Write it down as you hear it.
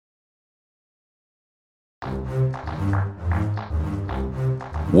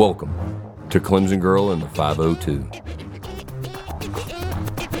Welcome to Clemson Girl in the 502.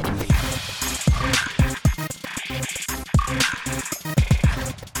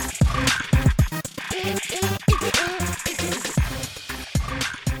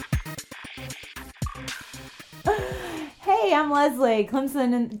 Hey, I'm Lesley,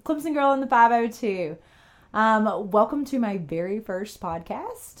 Clemson Girl in the 502. Welcome to my very first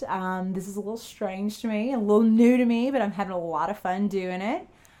podcast. This is a little strange to me, a little new to me, but I'm having a lot of fun doing it.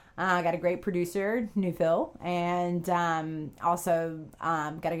 I got a great producer, Louisville, and also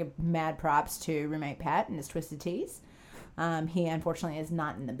got to give mad props to roommate Pat and his Twisted Teas. He unfortunately is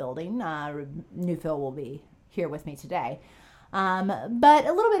not in the building. Louisville will be here with me today. But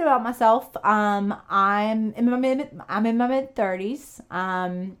a little bit about myself. I'm in my mid-30s.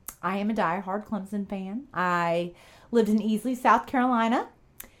 I am a diehard Clemson fan. I lived in Easley, South Carolina,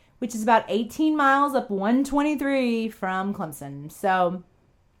 which is about 18 miles up 123 from Clemson. So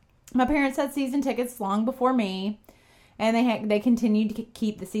my parents had season tickets long before me, and they continued to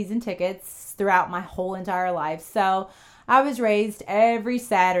keep the season tickets throughout my whole entire life. So I was raised every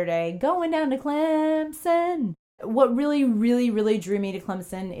Saturday going down to Clemson. What really, really, really drew me to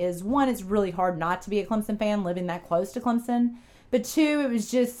Clemson is, one, it's really hard not to be a Clemson fan living that close to Clemson. But two, it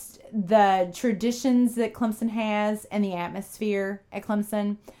was just the traditions that Clemson has and the atmosphere at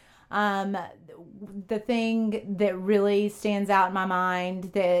Clemson. The thing that really stands out in my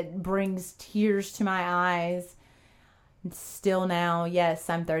mind that brings tears to my eyes still now, yes,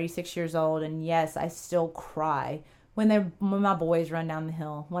 I'm 36 years old, and yes, I still cry when my boys run down the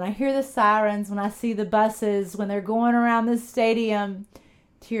hill. When I hear the sirens, when I see the buses, when they're going around the stadium,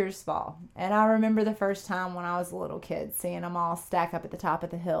 tears fall. And I remember the first time when I was a little kid, seeing them all stack up at the top of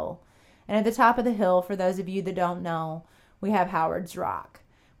the hill. And at the top of the hill, for those of you that don't know, we have Howard's Rock,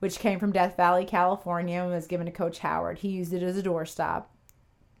 which came from Death Valley, California, and was given to Coach Howard. He used it as a doorstop.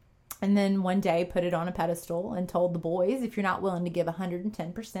 And then one day put it on a pedestal and told the boys, if you're not willing to give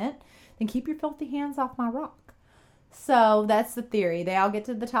 110%, then keep your filthy hands off my rock. So that's the theory. They all get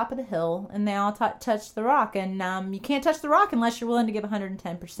to the top of the hill and they all touch the rock. And you can't touch the rock unless you're willing to give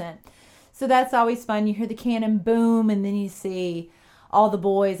 110%. So that's always fun. You hear the cannon boom, and then you see all the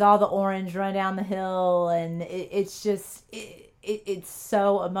boys, all the orange run down the hill. And it's just, it's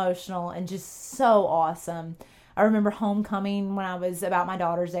so emotional and just so awesome. I remember homecoming when I was about my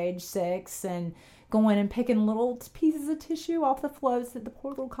daughter's age, 6, and going and picking little pieces of tissue off the floats that the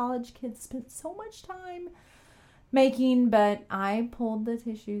poor little college kids spent so much time making, but I pulled the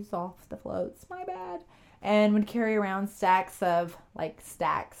tissues off the floats, my bad, and would carry around stacks of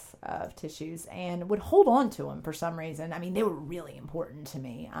tissues and would hold on to them for some reason. I mean, they were really important to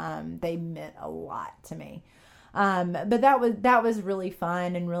me. They meant a lot to me. But that was really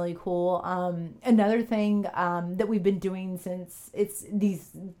fun and really cool. Another thing that we've been doing since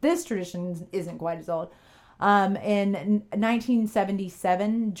this tradition isn't quite as old. In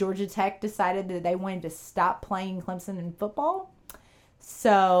 1977, Georgia Tech decided that they wanted to stop playing Clemson in football.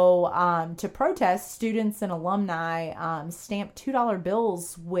 So to protest, students and alumni stamped $2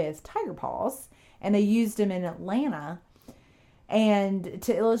 bills with tiger paws, and they used them in Atlanta. And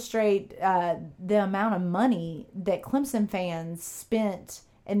to illustrate the amount of money that Clemson fans spent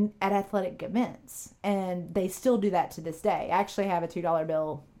at athletic events. And they still do that to this day. I actually have a $2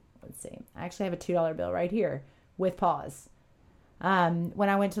 bill. Let's see. I actually have a $2 bill right here with paws. When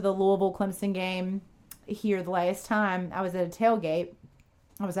I went to the Louisville Clemson game here the last time, I was at a tailgate.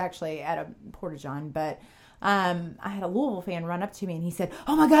 I was actually at a Porta-John, but I had a Louisville fan run up to me and he said,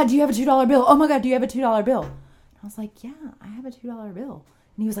 "Oh my God, do you have a $2 bill? Oh my God, do you have a $2 bill?" And I was like, "Yeah, I have a $2 bill."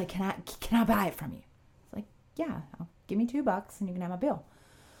 And he was like, Can I buy it from you?" I was like, "Yeah, give me $2 and you can have my bill."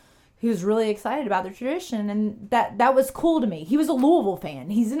 He was really excited about the tradition, and that was cool to me. He was a Louisville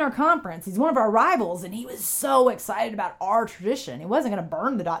fan. He's in our conference. He's one of our rivals, and he was so excited about our tradition. He wasn't going to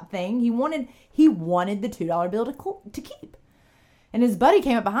burn the thing. He wanted the $2 bill to keep. And his buddy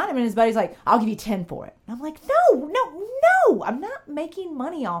came up behind him, and his buddy's like, "I'll give you 10 for it." And I'm like, no, I'm not making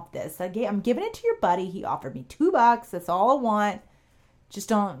money off this. I'm giving it to your buddy. He offered me $2. That's all I want. Just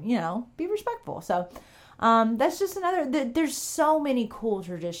don't, be respectful. So that's just there's so many cool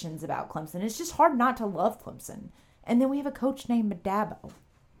traditions about Clemson. It's just hard not to love Clemson. And then we have a coach named Dabo.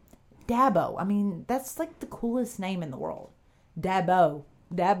 Dabo. I mean, that's like the coolest name in the world. Dabo.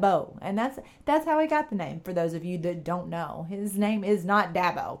 And that's how he got the name, for those of you that don't know. His name is not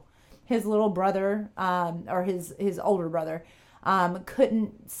Dabo. His little brother, or his older brother,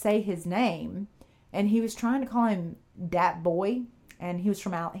 couldn't say his name, and he was trying to call him Dat Boy, and he's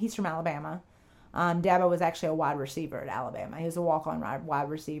from Alabama. Dabo was actually a wide receiver at Alabama. He was a walk-on wide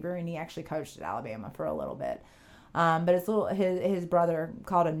receiver, and he actually coached at Alabama for a little bit. But his brother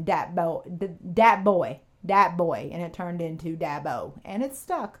called him Dat Boy, and it turned into Dabo, and it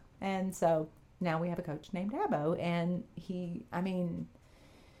stuck. And so now we have a coach named Dabo, and he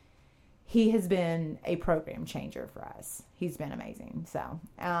has been a program changer for us. He's been amazing. So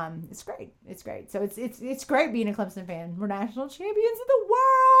it's great. It's great. So it's great being a Clemson fan. We're national champions of the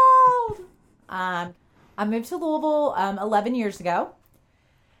world. I moved to Louisville 11 years ago.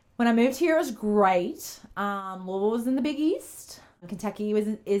 When I moved here, it was great. Louisville was in the Big East. Kentucky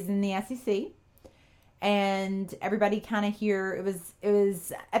is in the SEC. And everybody kind of here, it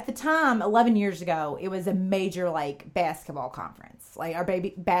was at the time, 11 years ago, it was a major like basketball conference, like our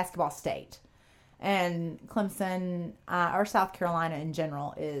baby basketball state. And Clemson, or South Carolina in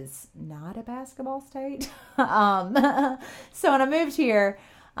general, is not a basketball state. So when I moved here,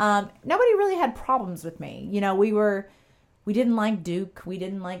 nobody really had problems with me. You know, we didn't like Duke. We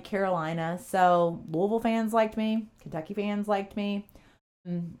didn't like Carolina. So Louisville fans liked me. Kentucky fans liked me.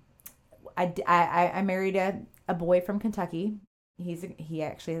 I married a boy from Kentucky. He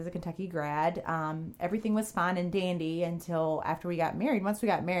actually is a Kentucky grad. Everything was fine and dandy until after we got married. Once we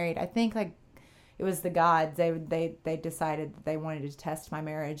got married, I think like it was the gods. They decided that they wanted to test my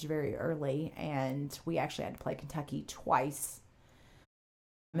marriage very early, and we actually had to play Kentucky twice.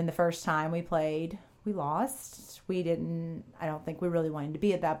 And the first time we played, we lost. I don't think we really wanted to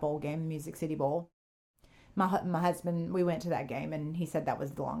be at that bowl game, the Music City Bowl. My husband, we went to that game, and he said that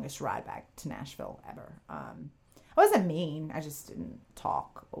was the longest ride back to Nashville ever. I wasn't mean. I just didn't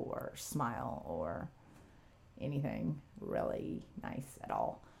talk or smile or anything really nice at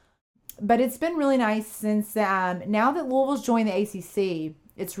all. But it's been really nice since now that Louisville's joined the ACC,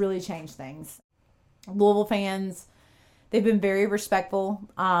 it's really changed things. Louisville fans, they've been very respectful.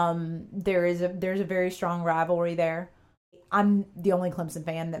 There's a very strong rivalry there. I'm the only Clemson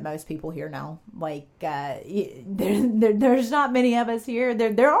fan that most people here know. Like, there's not many of us here.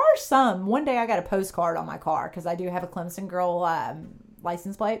 There are some. One day I got a postcard on my car because I do have a Clemson girl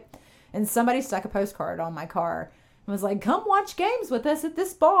license plate. And somebody stuck a postcard on my car and was like, come watch games with us at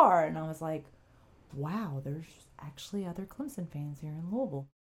this bar. And I was like, wow, there's actually other Clemson fans here in Louisville.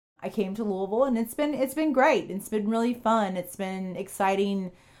 I came to Louisville, and it's been great. It's been really fun. It's been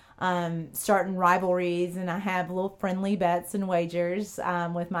exciting. Starting rivalries, and I have little friendly bets and wagers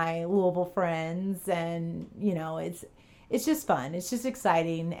with my Louisville friends, and you know it's just fun. It's just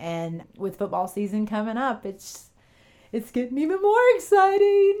exciting, and with football season coming up, it's getting even more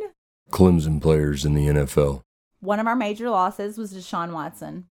exciting. Clemson players in the NFL. One of our major losses was Deshaun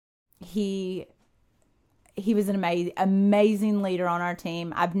Watson. He was an amazing leader on our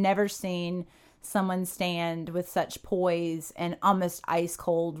team. I've never seen someone stand with such poise and almost ice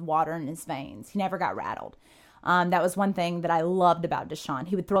cold water in his veins. He never got rattled. That was one thing that I loved about Deshaun.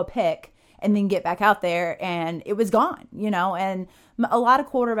 He would throw a pick and then get back out there and it was gone, you know, and a lot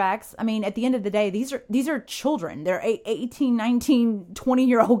of quarterbacks, I mean, at the end of the day, these are children. They're 18, 19,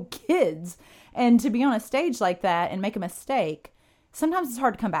 20-year-old kids. And to be on a stage like that and make a mistake, sometimes it's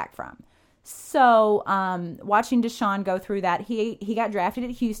hard to come back from. So, watching Deshaun go through that, he got drafted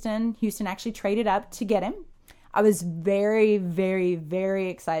at Houston. Houston actually traded up to get him. I was very, very, very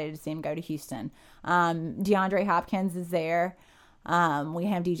excited to see him go to Houston. DeAndre Hopkins is there. We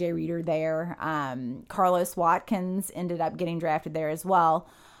have DJ Reader there. Carlos Watkins ended up getting drafted there as well.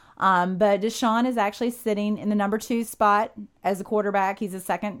 But Deshaun is actually sitting in the number 2 spot as a quarterback. He's a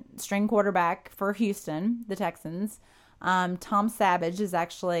second string quarterback for Houston, the Texans. Tom Savage is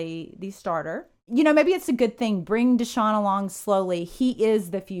actually the starter. You know, maybe it's a good thing. Bring Deshaun along slowly. He is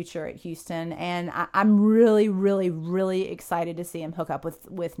the future at Houston, and I'm really, really, really excited to see him hook up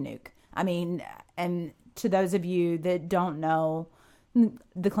with Nuke. I mean, and to those of you that don't know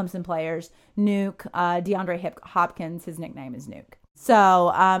the Clemson players, Nuke, DeAndre Hopkins, his nickname is Nuke.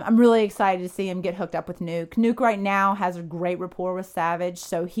 So I'm really excited to see him get hooked up with Nuke. Nuke right now has a great rapport with Savage,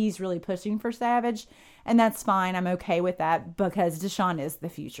 so he's really pushing for Savage. And that's fine. I'm okay with that because Deshaun is the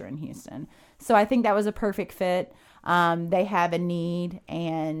future in Houston. So I think that was a perfect fit. They have a need,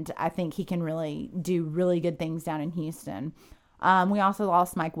 and I think he can really do really good things down in Houston. We also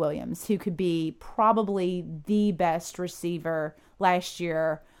lost Mike Williams, who could be probably the best receiver last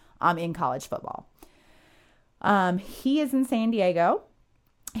year in college football. He is in San Diego.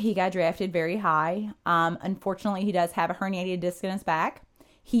 He got drafted very high. Unfortunately, he does have a herniated disc in his back.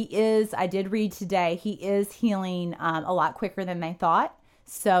 I did read today, he is healing a lot quicker than they thought.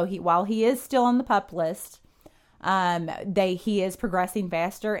 So while he is still on the PUP list, he is progressing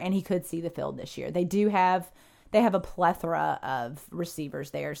faster, and he could see the field this year. They do have they have a plethora of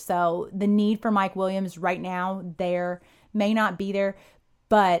receivers there. So the need for Mike Williams right now there may not be there,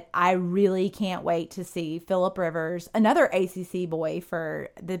 but I really can't wait to see Phillip Rivers, another ACC boy for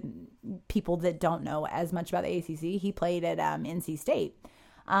the people that don't know as much about the ACC. He played at NC State.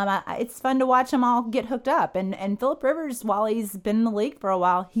 It's fun to watch them all get hooked up. And Phillip Rivers, while he's been in the league for a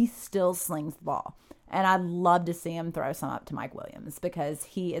while, he still slings the ball. And I'd love to see him throw some up to Mike Williams because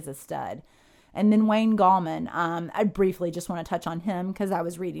he is a stud. And then Wayne Gallman, I briefly just want to touch on him because I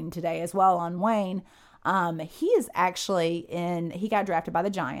was reading today as well on Wayne. He is actually he got drafted by the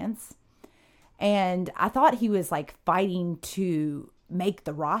Giants. And I thought he was like fighting to make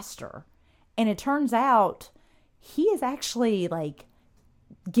the roster. And it turns out he is actually like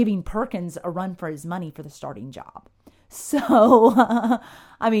giving Perkins a run for his money for the starting job. So,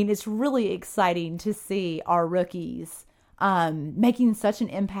 I mean, it's really exciting to see our rookies making such an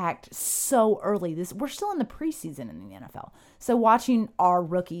impact so early. We're still in the preseason in the NFL. So watching our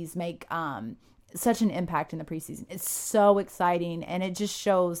rookies make such an impact in the preseason, it's so exciting, and it just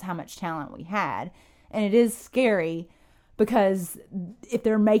shows how much talent we had. And it is scary because if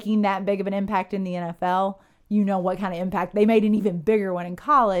they're making that big of an impact in the NFL, you know what kind of impact they made, an even bigger one in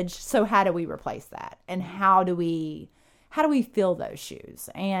college. So how do we replace that? And how do we fill those shoes?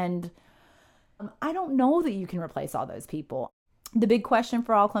 And I don't know that you can replace all those people. The big question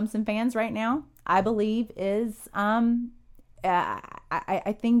for all Clemson fans right now, I believe, is I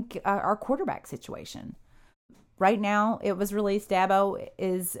think our quarterback situation. Right now, it was released, Dabo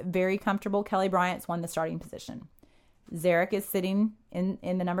is very comfortable. Kelly Bryant's won the starting position. Zarek is sitting in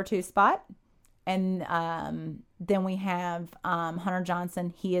the number 2 spot. And then we have Hunter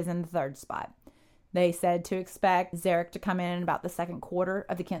Johnson. He is in the 3rd spot. They said to expect Zarek to come in about the 2nd quarter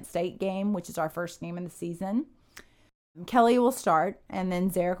of the Kent State game, which is our first game of the season. Kelly will start, and then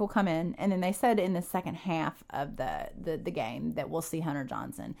Zarek will come in. And then they said in the second half of the game that we'll see Hunter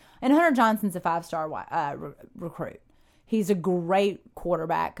Johnson. And Hunter Johnson's a 5-star recruit. He's a great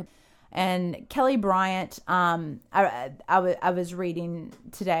quarterback. And Kelly Bryant, I was reading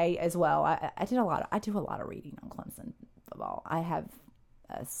today as well. I do a lot of reading on Clemson football. I have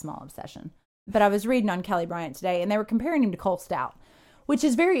a small obsession. But I was reading on Kelly Bryant today, and they were comparing him to Cole Stout, which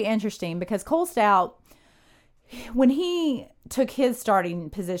is very interesting because Cole Stout, when he took his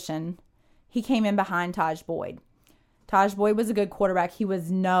starting position, he came in behind Taj Boyd. Taj Boyd was a good quarterback. He was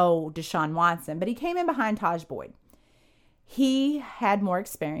no Deshaun Watson, but he came in behind Taj Boyd. He had more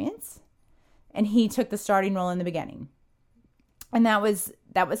experience, and he took the starting role in the beginning. And that was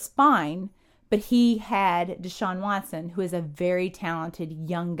fine, but he had Deshaun Watson, who is a very talented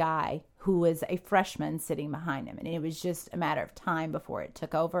young guy who was a freshman sitting behind him. And it was just a matter of time before it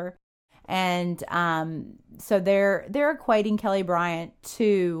took over. And so they're equating Kelly Bryant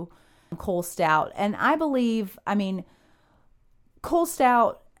to Cole Stout. And I believe, Cole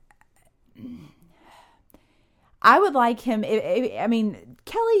Stout, I would like him.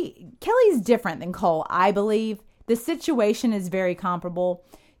 Kelly's different than Cole. I believe the situation is very comparable.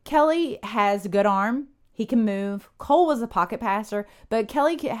 Kelly has a good arm. He can move. Cole was a pocket passer, but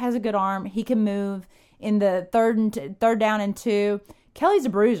Kelly has a good arm. He can move in the third down and 2. Kelly's a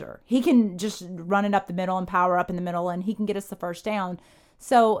bruiser. He can just run it up the middle and power up in the middle, and he can get us the first down.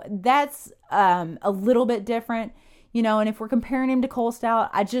 So that's a little bit different, and if we're comparing him to Cole Stout,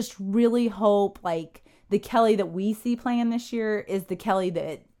 I just really hope like the Kelly that we see playing this year is the Kelly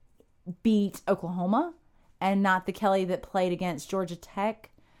that beat Oklahoma and not the Kelly that played against Georgia Tech.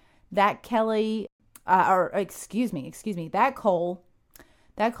 That Kelly, that Cole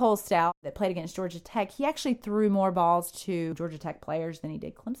Stout that played against Georgia Tech, he actually threw more balls to Georgia Tech players than he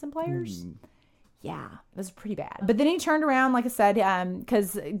did Clemson players. Yeah, it was pretty bad. But then he turned around, like I said,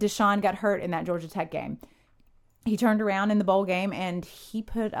 because Deshaun got hurt in that Georgia Tech game. He turned around in the bowl game, and he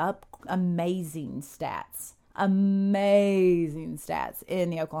put up amazing stats in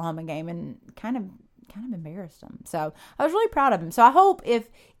the Oklahoma game, and kind of embarrassed him. So I was really proud of him. So I hope if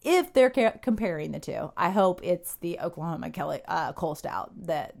they're comparing the two, I hope it's the Oklahoma Cole Stout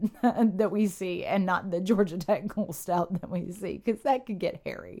that we see, and not the Georgia Tech Cole Stout that we see, because that could get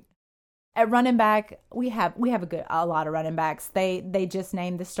hairy. At running back, we have a lot of running backs. They just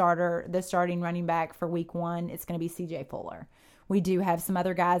named the starting running back for week 1. It's going to be CJ Fuller. We do have some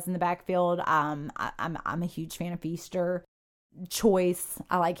other guys in the backfield. I'm a huge fan of Feaster. Choice,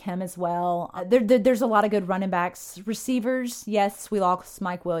 I like him as well. There's a lot of good running backs. Receivers, yes, we lost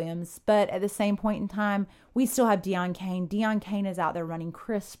Mike Williams, but at the same point in time, we still have Deion Kane. Deion Kane is out there running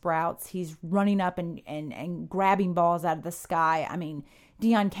crisp routes. He's running up and grabbing balls out of the sky.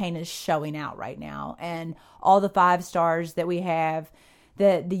 Deion Kane is showing out right now, and all the 5 stars that we have,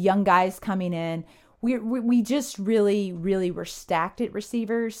 the young guys coming in, we just really, really were stacked at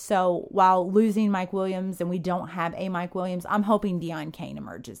receivers. So while losing Mike Williams and we don't have a Mike Williams, I'm hoping Deion Kane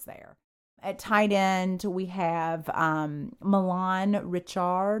emerges there. At tight end, we have Milan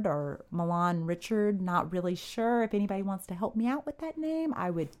Richard. Not really sure. If anybody wants to help me out with that name, I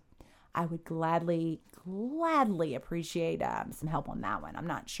would gladly appreciate some help on that one. I'm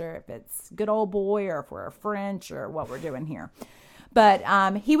not sure if it's good old boy or if we're French or what we're doing here. But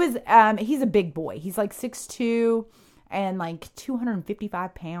he's a big boy. He's like 6'2" and like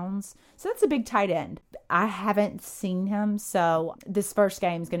 255 pounds. So that's a big tight end. I haven't seen him, so this first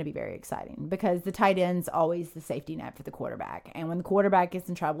game is going to be very exciting because the tight end's always the safety net for the quarterback. And when the quarterback gets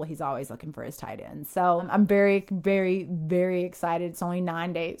in trouble, he's always looking for his tight end. So I'm very, very, very excited. It's only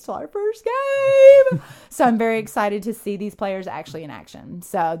 9 days till our first game. So I'm very excited to see these players actually in action.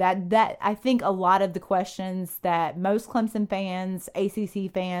 So that I think a lot of the questions that most Clemson fans,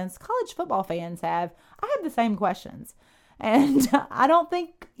 ACC fans, college football fans have, I have the same questions. And I don't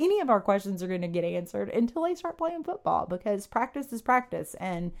think any of our questions are going to get answered until they start playing football because practice is practice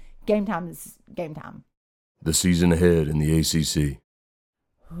and game time is game time. The season ahead in the ACC.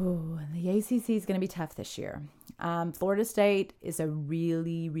 Ooh, the ACC is going to be tough this year. Florida State is a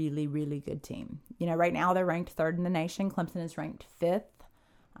really, really, really good team. You know, right now they're ranked 3rd in the nation. Clemson is ranked 5th.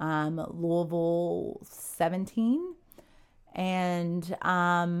 Louisville 17. And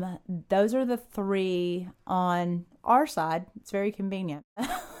those are the 3 on our side. It's very convenient.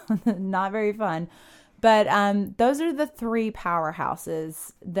 Not very fun. But those are the 3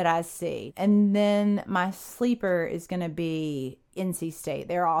 powerhouses that I see. And then my sleeper is going to be NC State.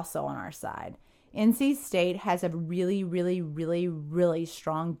 They're also on our side. NC State has a really, really, really, really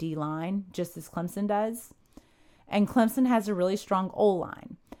strong D-line, just as Clemson does. And Clemson has a really strong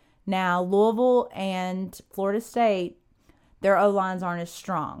O-line. Now, Louisville and Florida State, their O-lines aren't as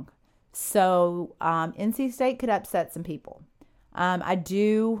strong. So NC State could upset some people.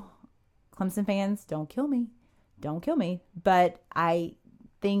 Clemson fans, don't kill me. But I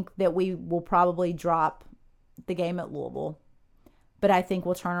think that we will probably drop the game at Louisville. But I think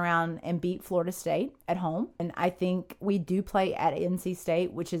we'll turn around and beat Florida State at home. And I think we do play at NC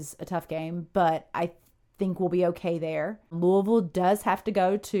State, which is a tough game. But I think we'll be okay there. Louisville does have to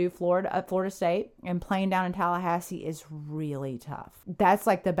go to Florida State, and playing down in Tallahassee is really tough. That's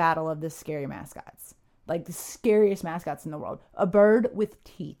like the battle of the scary mascots, like the scariest mascots in the world. A bird with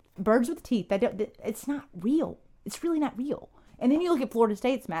teeth. Birds with teeth. It's not real. It's really not real. And then you look at Florida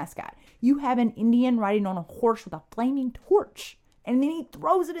State's mascot. You have an Indian riding on a horse with a flaming torch, and then he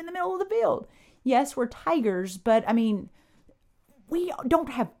throws it in the middle of the field. Yes, we're tigers, but I mean, we don't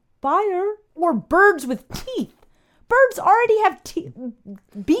have fire or birds with teeth. Birds already have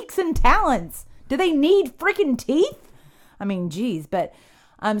beaks and talons. Do they need freaking teeth? I mean, geez. But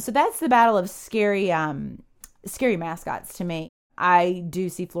so that's the battle of scary mascots to me. I do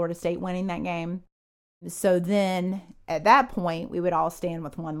see Florida State winning that game. So then at that point, we would all stand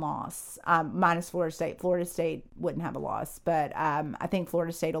with 1 loss, minus Florida State. Florida State wouldn't have a loss, but I think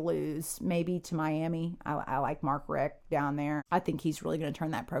Florida State will lose maybe to Miami. I like Mark Richt down there. I think he's really going to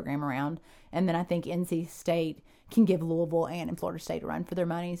turn that program around. And then I think NC State can give Louisville and Florida State a run for their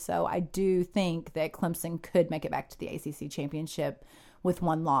money. So I do think that Clemson could make it back to the ACC championship with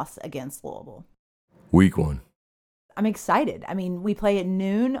 1 loss against Louisville. Week 1. I'm excited. I mean, we play at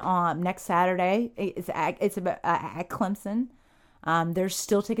noon next Saturday. It's at Clemson. There's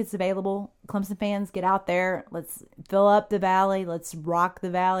still tickets available. Clemson fans, get out there. Let's fill up the Valley. Let's rock the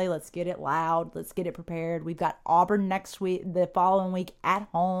Valley. Let's get it loud. Let's get it prepared. We've got Auburn next week, the following week at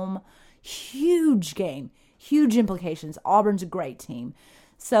home. Huge game. Huge implications. Auburn's a great team.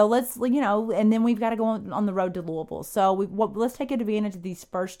 So let's, and then we've got to go on the road to Louisville. So let's take advantage of these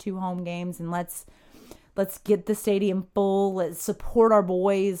first 2 home games and let's get the stadium full. Let's support our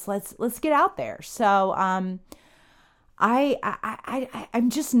boys. Let's get out there. So I'm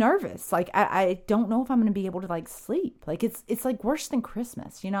just nervous. Like I don't know if I'm going to be able to like sleep. Like it's like worse than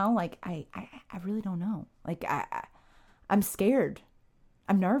Christmas, Like I really don't know. Like I'm scared.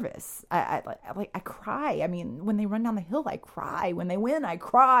 I'm nervous. I cry. I mean, when they run down the hill, I cry. When they win, I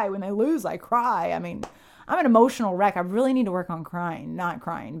cry. When they lose, I cry. I mean, I'm an emotional wreck. I really need to work on not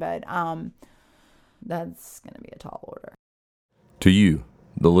crying, but that's going to be a tall order. To you,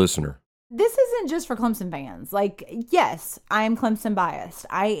 the listener. This isn't just for Clemson fans. Like, yes, I am Clemson biased.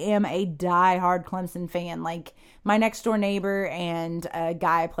 I am a diehard Clemson fan. Like, my next door neighbor and a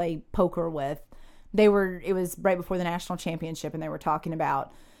guy I play poker with, it was right before the national championship, and they were talking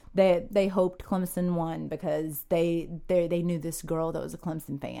about they hoped Clemson won because they knew this girl that was a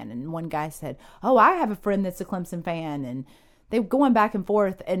Clemson fan. And one guy said, "Oh, I have a friend that's a Clemson fan." And they were going back and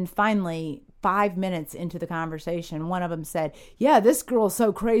forth, and finally, 5 minutes into the conversation, one of them said, yeah, this girl's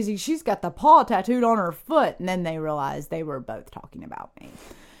so crazy, she's got the paw tattooed on her foot. And then they realized they were both talking about me.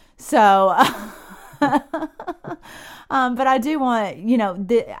 So, but I do want,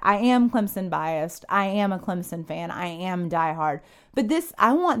 I am Clemson biased. I am a Clemson fan. I am diehard. But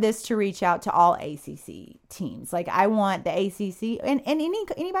I want this to reach out to all ACC teams. Like, I want the ACC and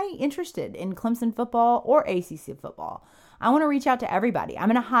anybody interested in Clemson football or ACC football. I want to reach out to everybody. I'm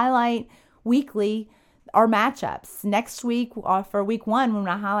going to highlight weekly our matchups. Next week for week 1, when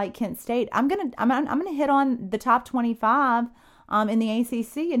I highlight Kent State, I'm gonna hit on the top 25 in the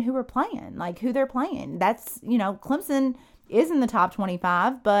ACC and who we're playing, like who they're playing. That's, Clemson is in the top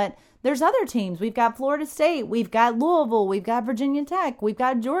 25, but there's other teams. We've got Florida State, we've got Louisville, we've got Virginia Tech, we've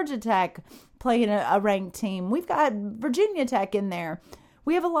got Georgia Tech playing a ranked team. We've got Virginia Tech in there.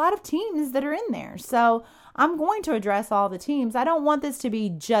 We have a lot of teams that are in there. So I'm going to address all the teams. I don't want this to be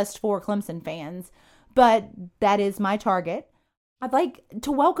just for Clemson fans, but that is my target. I'd like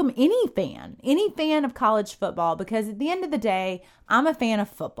to welcome any fan of college football, because at the end of the day, I'm a fan of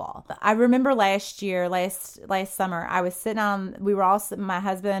football. I remember last summer, I was sitting we were all, my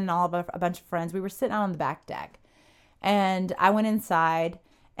husband and a bunch of friends, we were sitting out on the back deck, and I went inside,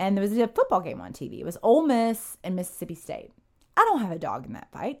 and there was a football game on TV. It was Ole Miss and Mississippi State. I don't have a dog in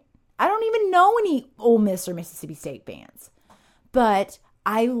that fight. I don't even know any Ole Miss or Mississippi State fans, but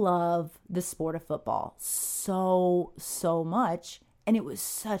I love the sport of football so much, and it was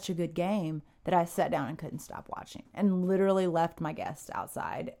such a good game that I sat down and couldn't stop watching, and literally left my guests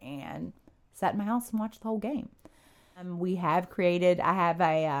outside and sat in my house and watched the whole game. I have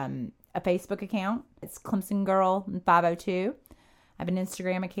a Facebook account. It's Clemson Girl 502. I have an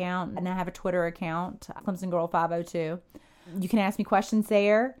Instagram account, and I have a Twitter account, Clemson Girl 502. You can ask me questions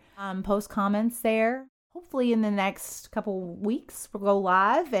there, post comments there. Hopefully in the next couple weeks, we'll go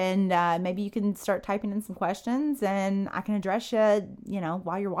live, and maybe you can start typing in some questions, and I can address you,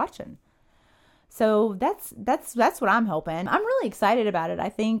 while you're watching. So that's what I'm hoping. I'm really excited about it. I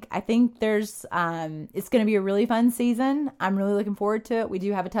think there's it's going to be a really fun season. I'm really looking forward to it. We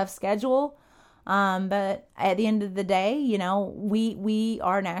do have a tough schedule, but at the end of the day, we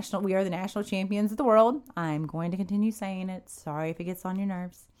are the national champions of the world. I'm going to continue saying it. Sorry if it gets on your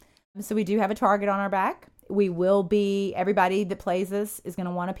nerves. So we do have a target on our back. Everybody that plays us is going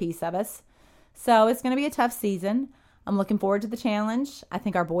to want a piece of us. So it's going to be a tough season. I'm looking forward to the challenge. I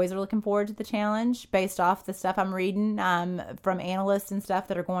think our boys are looking forward to the challenge based off the stuff I'm reading from analysts and stuff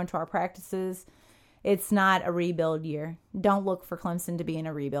that are going to our practices. It's not a rebuild year. Don't look for Clemson to be in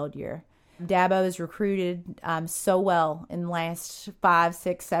a rebuild year. Dabo has recruited so well in the last 5,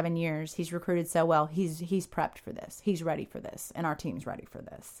 6, 7 years. He's recruited so well. He's prepped for this. He's ready for this, and our team's ready for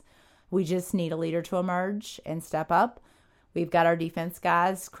this. We just need a leader to emerge and step up. We've got our defense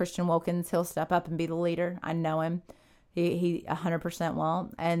guys. Christian Wilkins, he'll step up and be the leader. I know him. He 100%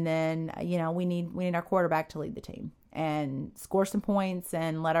 will. And then, we need our quarterback to lead the team and score some points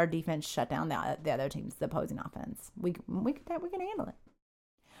and let our defense shut down the other teams, the opposing offense. We can handle it.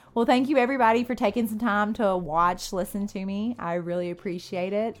 Well, thank you everybody for taking some time to listen to me. I really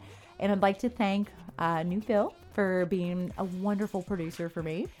appreciate it. And I'd like to thank New Phil for being a wonderful producer for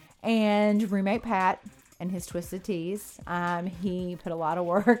me, and roommate Pat and his Twisted Teas. He put a lot of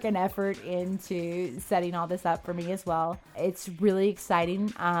work and effort into setting all this up for me as well. It's really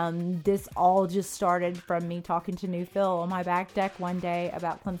exciting. This all just started from me talking to New Phil on my back deck one day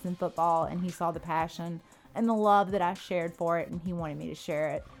about Clemson football, and he saw the passion and the love that I shared for it, and he wanted me to share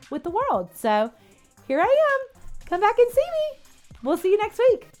it with the world. So here I am. Come back and see me. We'll see you next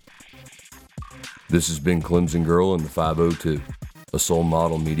week. This has been Clemson Girl in the 502, a Soul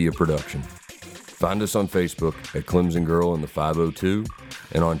Model Media production. Find us on Facebook at Clemson Girl in the 502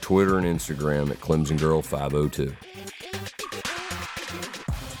 and on Twitter and Instagram at Clemson Girl 502.